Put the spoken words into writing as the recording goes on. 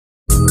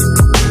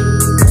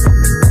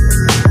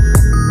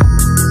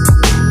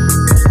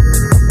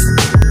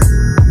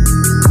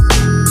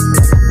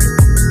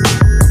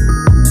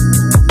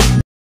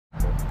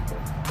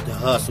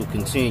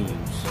continues.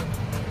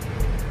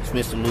 It's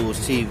Mr. Lewis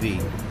TV,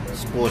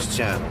 sports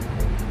channel,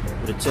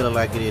 with a tell it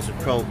like it is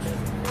approach,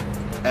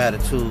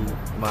 attitude,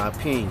 my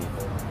opinion.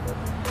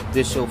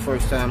 This your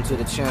first time to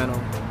the channel?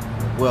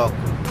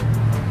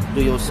 Welcome.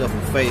 Do yourself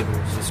a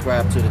favor,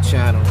 subscribe to the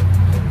channel,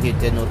 hit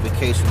that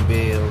notification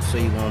bell so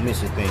you won't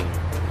miss a thing.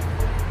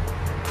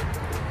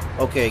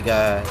 Okay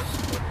guys,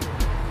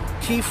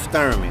 Keith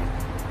Thurman.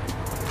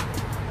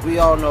 We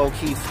all know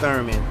Keith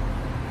Thurman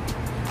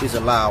is a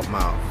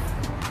loudmouth.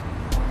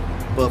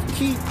 But if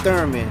Keith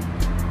Thurman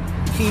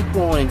keep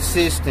on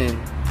insisting,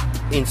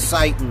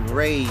 inciting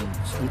rage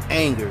and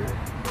anger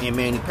in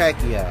Manny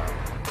Pacquiao,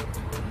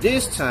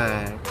 this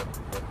time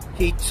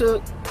he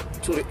took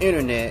to the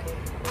internet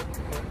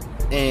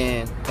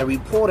and a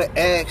reporter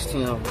asked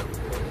him,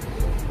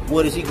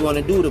 what is he going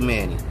to do to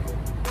Manny?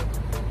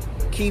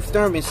 Keith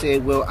Thurman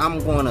said, well, I'm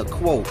going to,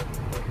 quote,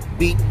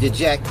 beat the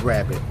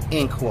jackrabbit,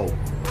 end quote.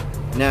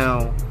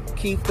 Now,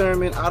 Keith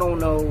Thurman, I don't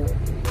know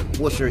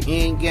what's your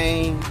end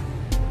game,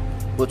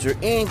 but your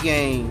end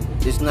game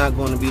is not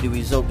going to be the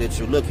result that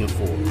you're looking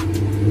for.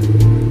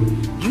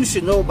 You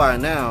should know by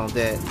now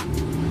that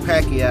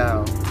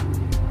Pacquiao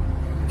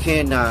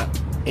cannot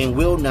and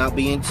will not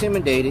be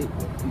intimidated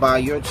by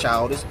your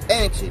childish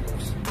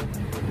antics.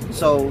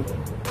 So,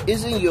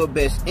 it's in your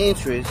best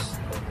interest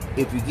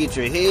if you get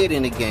your head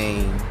in the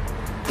game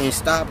and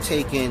stop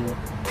taking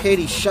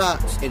petty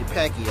shots at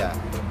Pacquiao.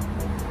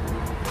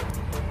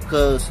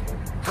 Because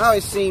how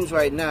it seems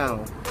right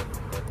now,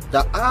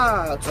 the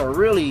odds are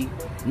really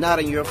not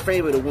in your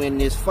favor to win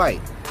this fight.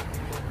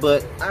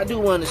 But I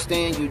do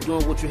understand you're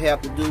doing what you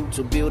have to do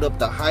to build up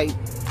the hype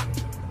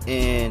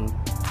and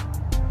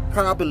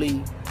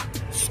probably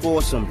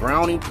score some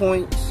brownie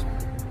points,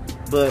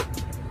 but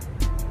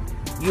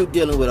you're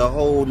dealing with a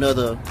whole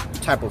nother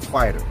type of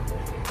fighter.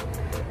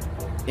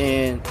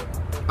 And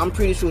I'm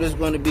pretty sure there's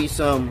going to be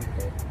some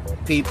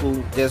people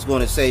that's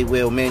going to say,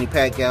 well, Manny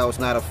Pacquiao is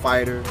not a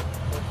fighter.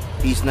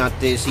 He's not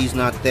this, he's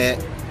not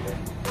that.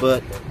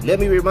 But let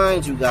me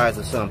remind you guys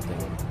of something.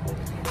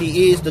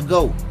 He is the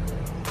GOAT.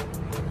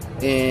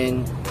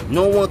 And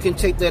no one can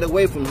take that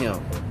away from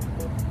him.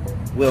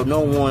 Well,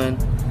 no one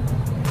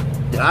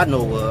that I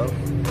know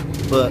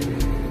of. But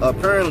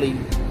apparently,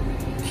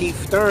 Keith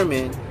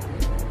Thurman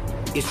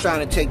is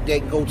trying to take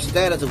that GOAT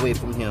status away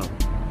from him.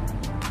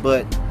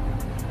 But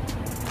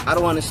I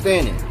don't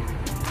understand it.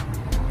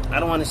 I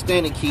don't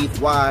understand it, Keith,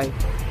 why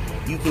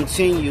you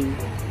continue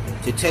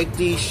to take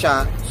these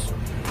shots,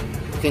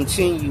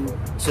 continue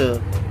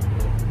to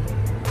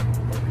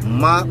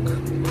mock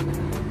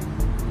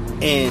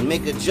and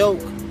make a joke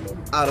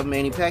out of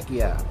Manny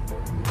Pacquiao.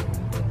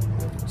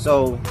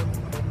 So,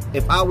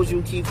 if I was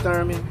you, Keith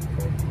Thurman,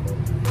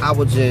 I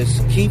would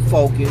just keep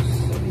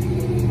focused,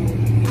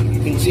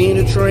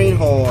 continue to train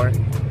hard,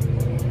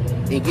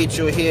 and get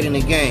your head in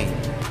the game.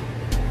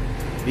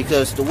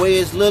 Because the way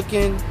it's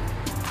looking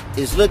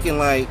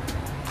like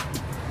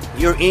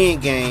your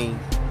end game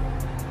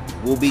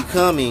will be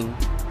coming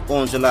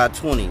on July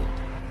 20th.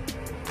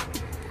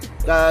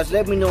 Guys,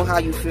 let me know how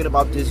you feel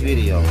about this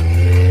video.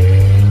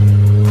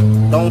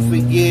 Don't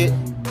forget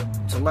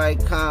to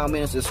like,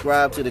 comment, and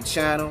subscribe to the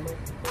channel.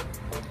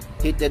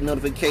 Hit that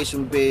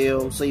notification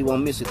bell so you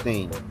won't miss a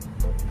thing.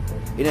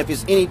 And if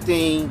there's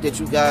anything that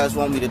you guys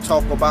want me to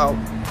talk about,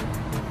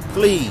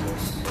 please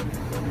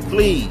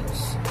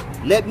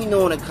let me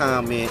know in the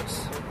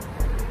comments,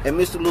 and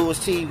Mr. Lewis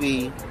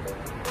TV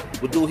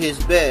will do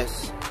his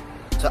best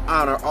to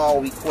honor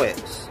all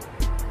requests.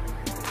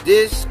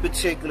 This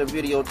particular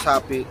video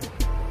topic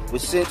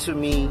was sent to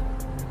me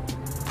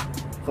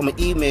from an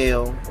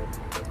email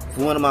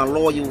from one of my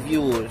loyal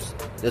viewers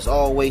that's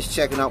always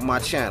checking out my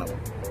channel.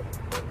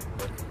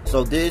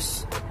 So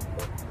this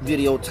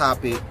video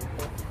topic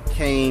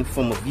came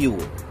from a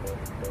viewer.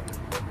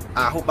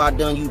 I hope I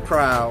done you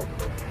proud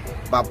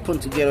by putting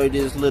together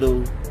this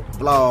little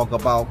vlog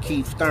about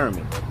Keith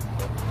Thurman.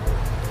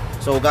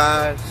 So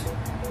guys,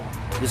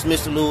 this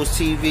Mr. Lewis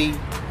TV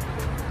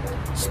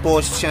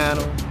sports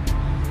channel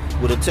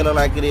with a tell it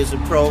like it is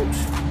approach,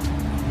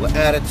 with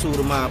attitude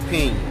of my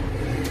opinion.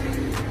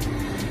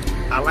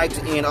 I like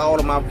to end all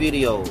of my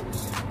videos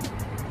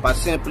by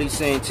simply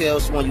saying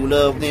tell someone you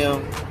love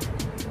them,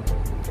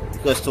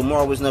 because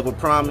tomorrow is never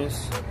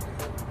promised.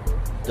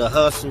 The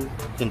hustle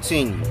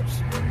continues.